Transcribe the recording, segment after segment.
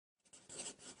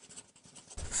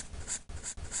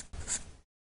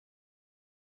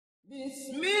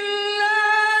بسم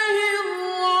الله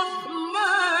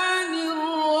الرحمن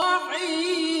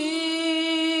الرحيم.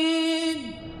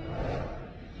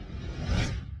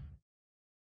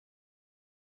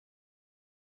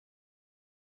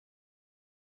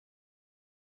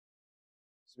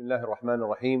 بسم الله الرحمن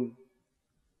الرحيم.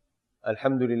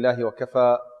 الحمد لله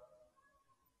وكفى،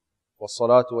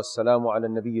 والصلاة والسلام على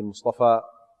النبي المصطفى،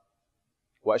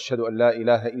 وأشهد أن لا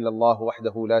إله إلا الله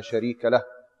وحده لا شريك له،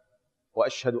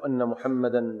 وأشهد أن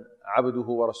محمدا عبده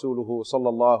ورسوله صلى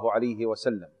الله عليه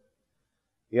وسلم.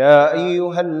 يا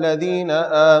أيها الذين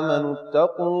آمنوا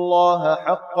اتقوا الله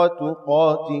حق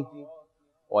تقاته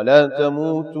ولا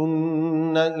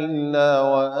تموتن إلا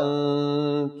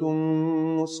وأنتم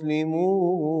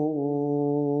مسلمون.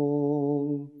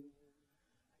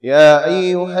 يا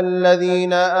أيها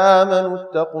الذين آمنوا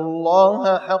اتقوا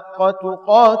الله حق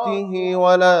تقاته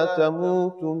ولا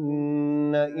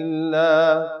تموتن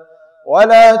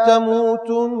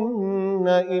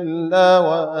إلا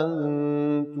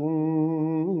وأنتم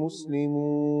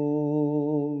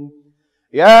مسلمون.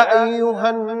 يا أيها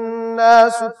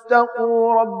الناس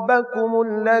اتقوا ربكم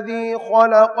الذي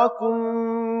خلقكم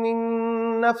من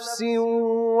نفس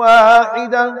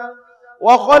واحدة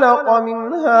وخلق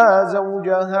منها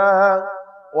زوجها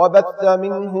وبث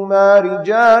منهما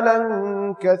رجالا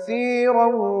كثيرا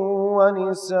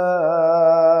ونساء،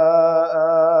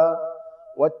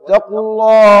 واتقوا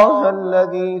الله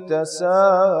الذي تساءلون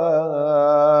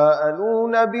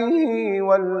به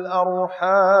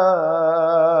والأرحام،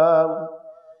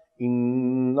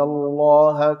 إن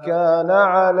الله كان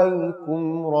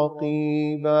عليكم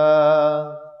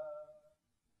رقيبا.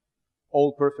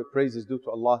 All perfect praise is due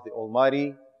to Allah the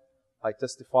Almighty. I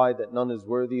testify that none is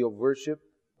worthy of worship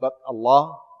but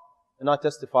Allah, and I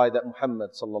testify that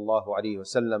Muhammad sallallahu alaihi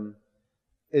wasallam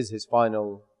is his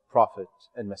final prophet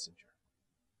and messenger.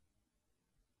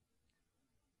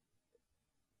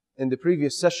 In the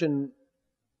previous session,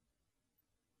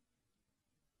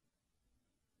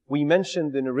 we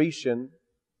mentioned the narration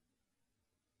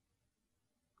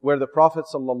where the Prophet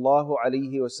sallallahu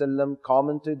alaihi wasallam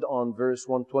commented on verse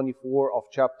 124 of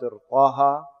chapter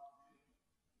Taha,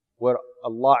 where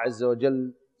Allah Azza wa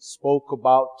Jal spoke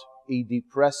about a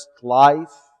depressed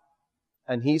life,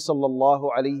 and He sallallahu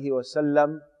alaihi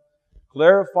wasallam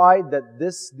clarified that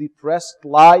this depressed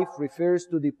life refers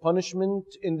to the punishment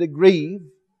in the grave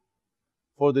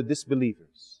for the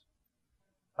disbelievers.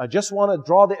 I just want to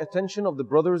draw the attention of the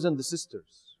brothers and the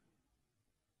sisters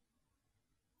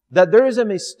that there is a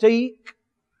mistake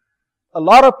a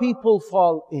lot of people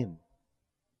fall in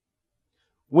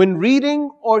when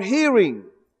reading or hearing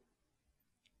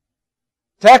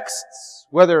texts,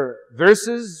 whether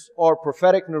verses or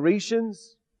prophetic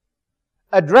narrations,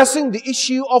 addressing the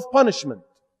issue of punishment,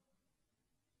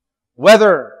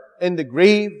 whether in the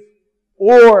grave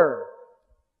or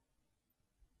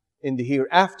in the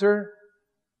hereafter,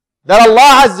 that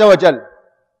Allah Azza wa Jal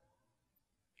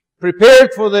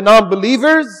prepared for the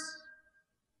non-believers,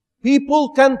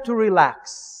 people tend to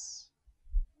relax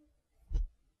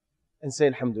and say,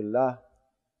 Alhamdulillah,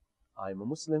 I'm a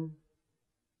Muslim.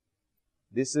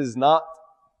 This is not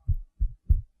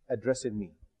addressing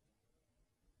me.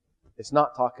 It's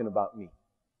not talking about me.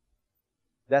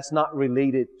 That's not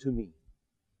related to me.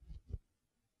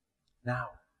 Now,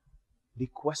 the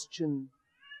question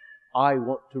I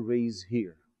want to raise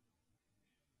here: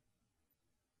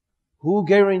 who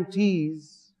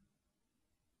guarantees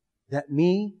that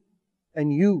me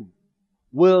and you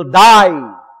will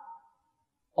die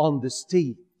on the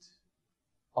state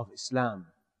of Islam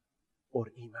or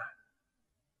Iman?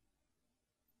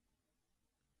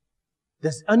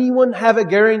 Does anyone have a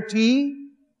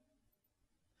guarantee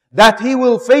that he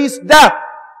will face death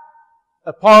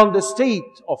upon the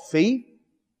state of faith?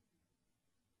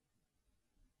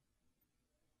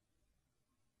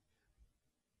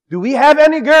 Do we have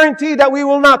any guarantee that we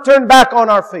will not turn back on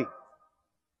our faith?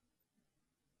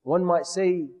 One might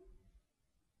say,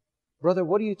 brother,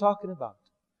 what are you talking about?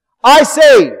 I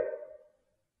say,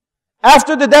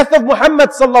 after the death of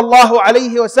Muhammad sallallahu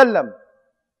alaihi wasallam,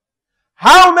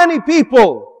 how many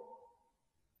people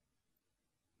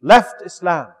left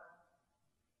Islam?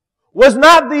 Was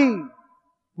not the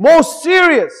most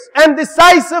serious and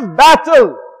decisive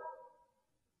battle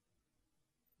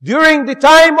during the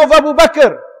time of Abu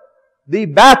Bakr the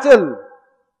battle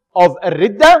of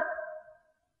Ar-Ridda?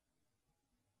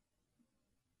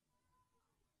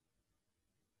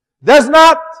 Does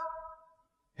not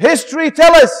history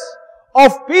tell us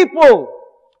of people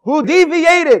who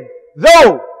deviated,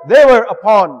 though they were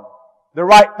upon the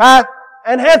right path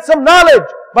and had some knowledge,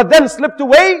 but then slipped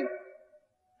away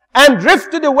and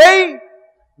drifted away?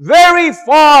 very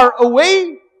far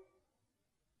away?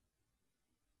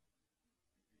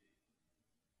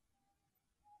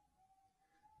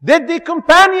 Did the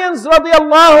companions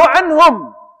radiallahu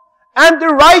anhum and the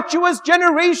righteous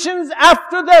generations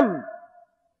after them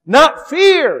not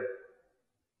fear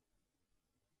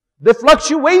the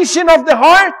fluctuation of the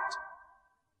heart?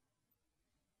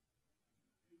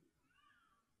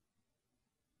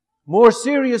 More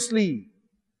seriously,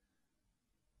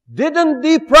 didn't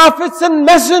the prophets and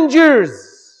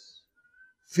messengers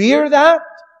fear that?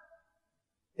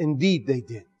 Indeed they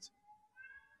did.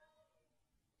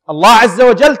 Allah Azza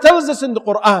wa Jal tells us in the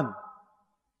Qur'an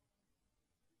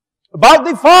about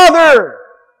the father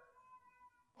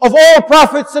of all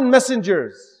prophets and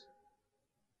messengers,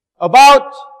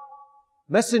 about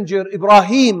Messenger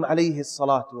Ibrahim alayhi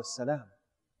salatu wassalam.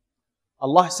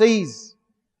 Allah says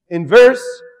in verse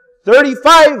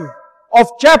 35 of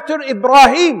chapter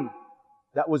Ibrahim,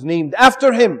 that was named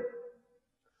after him,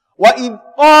 وَإِذْ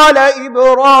قَالَ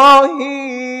إِبْرَاهِيمُ,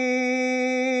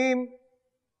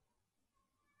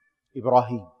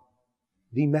 Ibrahim,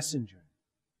 the messenger,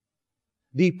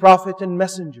 the prophet and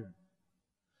messenger.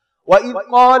 وَإِذْ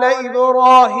قَالَ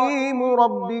إِبْرَاهِيمُ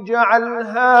رَبِّ اجْعَلْ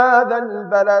هَذَا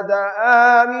الْبَلَدَ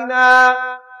آمِنًا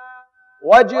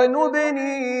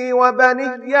وَاجْنُبْنِي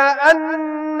وَبَنِيَّ أَن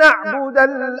نَّعْبُدَ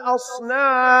الْأَصْنَامَ.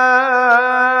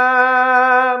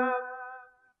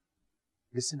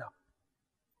 Listen up.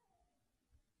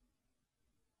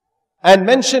 And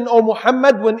mention, O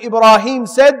Muhammad, when Ibrahim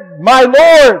said, "My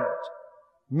Lord,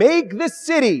 make this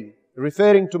city,"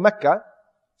 referring to Mecca,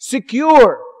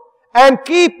 "secure and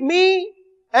keep me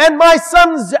and my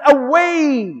sons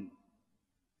away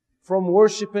from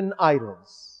worshipping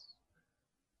idols."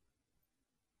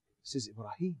 This is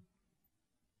Ibrahim.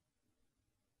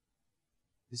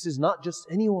 This is not just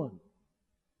anyone.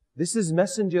 This is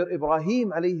Messenger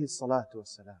Ibrahim alayhi salatu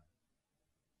wassalam.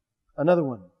 Another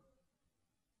one,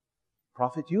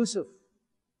 Prophet Yusuf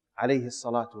alayhi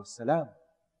salatu wassalam.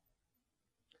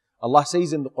 Allah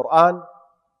says in the Qur'an,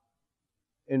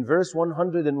 in verse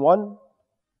 101,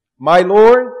 "My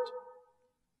Lord,"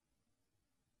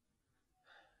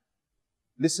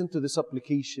 listen to the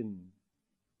supplication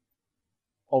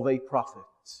of a prophet.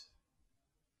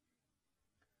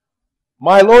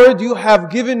 "My Lord, you have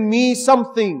given me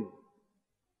something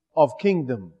of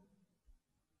kingdom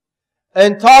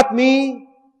and taught me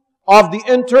of the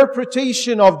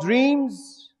interpretation of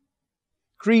dreams,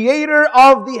 Creator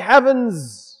of the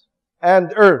heavens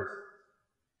and earth.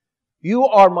 You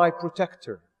are my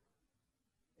protector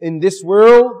in this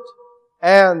world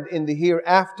and in the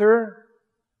hereafter.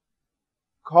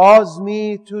 Cause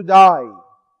me to die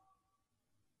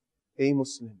a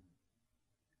Muslim,"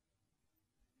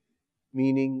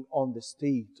 meaning on the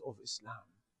state of Islam.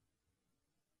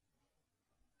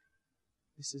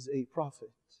 This is a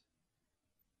prophet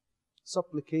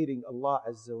supplicating Allah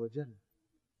Azza wa Jal,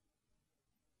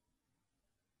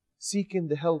 seeking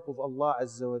the help of Allah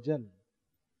Azza wa Jal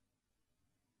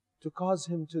to cause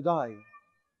him to die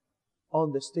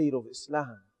on the state of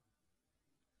Islam.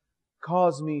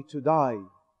 Cause me to die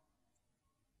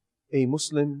a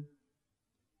Muslim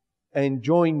and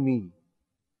join me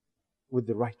with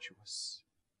the righteous.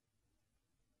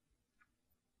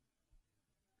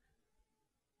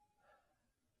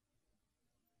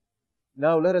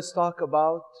 Now let us talk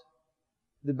about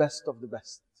the best of the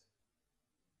best.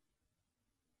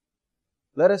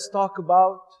 Let us talk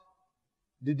about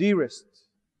the dearest,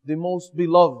 the most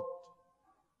beloved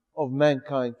of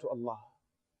mankind to Allah.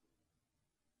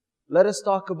 Let us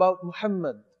talk about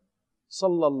Muhammad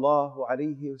sallallahu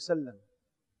alayhi wasallam,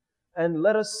 and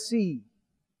let us see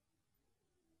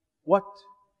what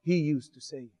he used to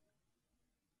say.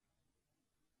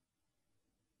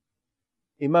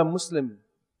 Imam Muslim,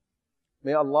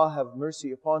 may Allah have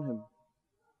mercy upon him,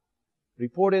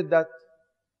 reported that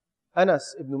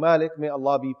Anas ibn Malik, may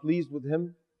Allah be pleased with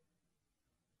him,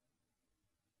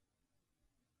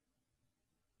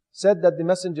 said that the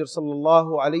Messenger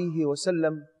sallallahu alayhi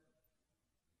wasallam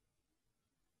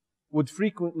would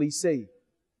frequently say,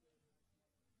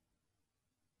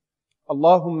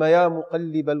 "Allahumma ya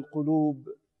muqallib al-qulub,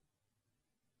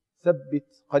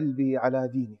 thabbit qalbi ala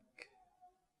dinik."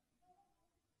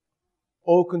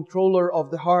 O controller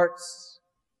of the hearts,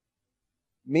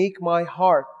 make my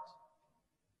heart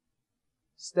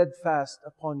steadfast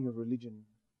upon your religion.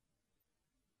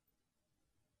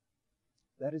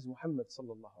 That is Muhammad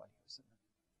sallallahu alaihi wasallam.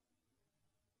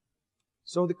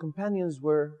 So the companions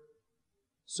were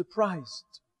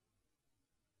surprised.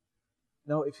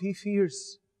 Now if he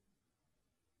fears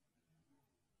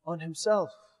on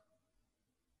himself,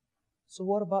 so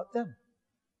what about them?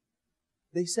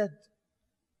 They said,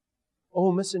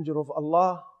 O Messenger of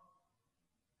Allah,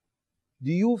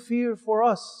 do you fear for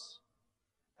us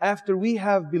after we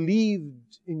have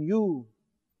believed in you,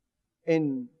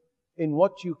 in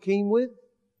what you came with?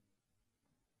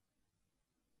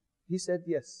 He said,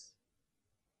 yes.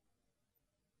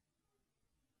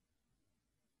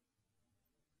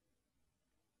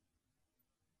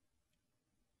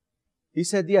 He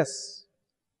said, yes.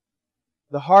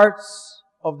 The hearts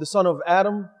of the son of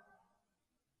Adam,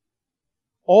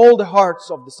 all the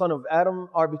hearts of the son of Adam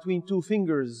are between two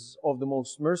fingers of the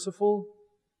most merciful.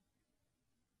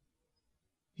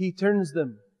 He turns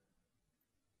them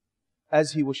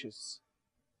as He wishes.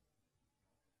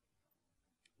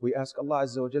 We ask Allah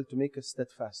Azza wa Jal to make us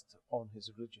steadfast on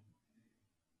His religion.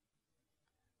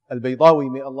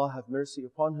 Al-Baydawi, may Allah have mercy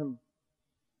upon him,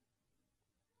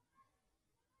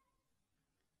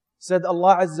 said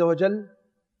Allah Azza wa Jal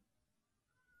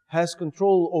has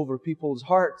control over people's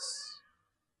hearts.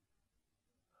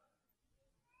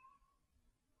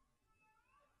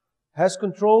 Has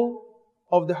control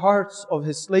of the hearts of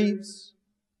His slaves.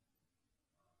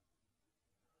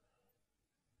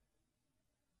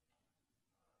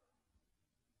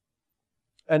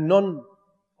 And none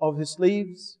of His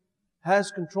slaves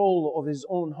has control of his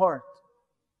own heart.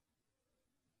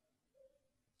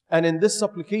 And in this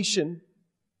supplication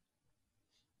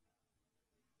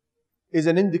is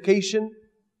an indication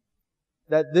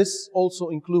that this also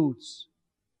includes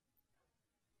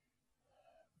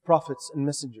prophets and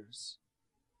messengers.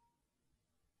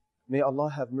 May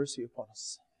Allah have mercy upon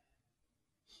us.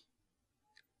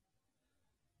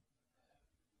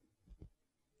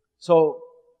 So,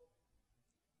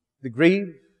 the grave,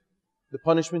 the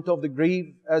punishment of the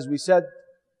grave, as we said,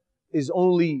 is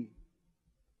only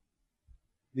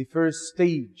the first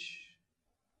stage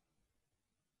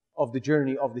of the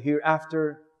journey of the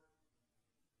hereafter.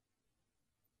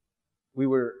 We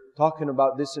were talking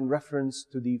about this in reference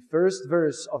to the first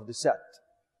verse of the set,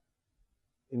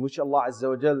 in which Allah Azza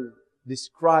wa Jal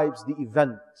describes the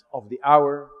event of the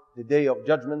hour, the day of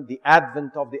judgment, the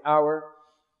advent of the hour,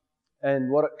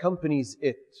 and what accompanies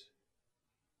it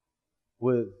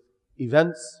with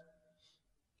events.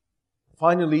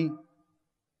 Finally,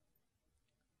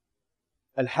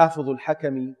 Al-Hafidh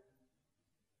Al-Hakami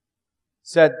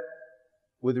said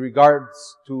with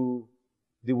regards to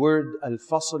the word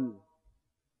Al-Fasl,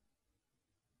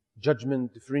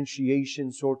 judgment,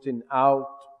 differentiation, sorting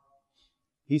out.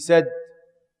 He said,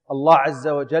 Allah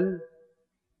Azza wa Jal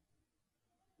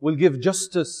will give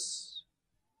justice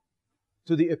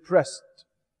to the oppressed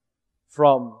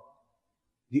from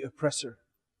the oppressor.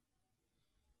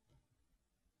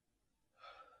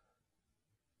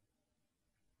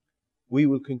 We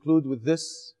will conclude with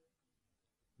this,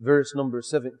 verse number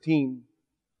 17,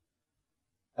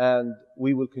 and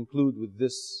we will conclude with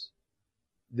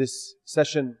this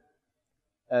session.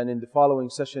 And in the following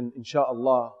session,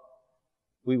 insha'Allah,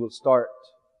 we will start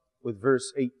with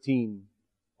verse 18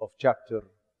 of chapter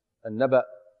An-Naba.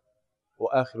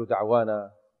 وآخر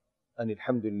دعوانا أن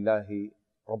الحمد لله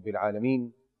رب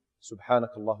العالمين.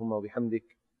 سبحانك اللهم وبحمدك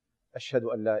أشهد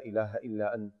أن لا إله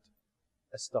إلا أنت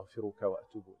أستغفرك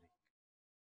وأتوب إليك.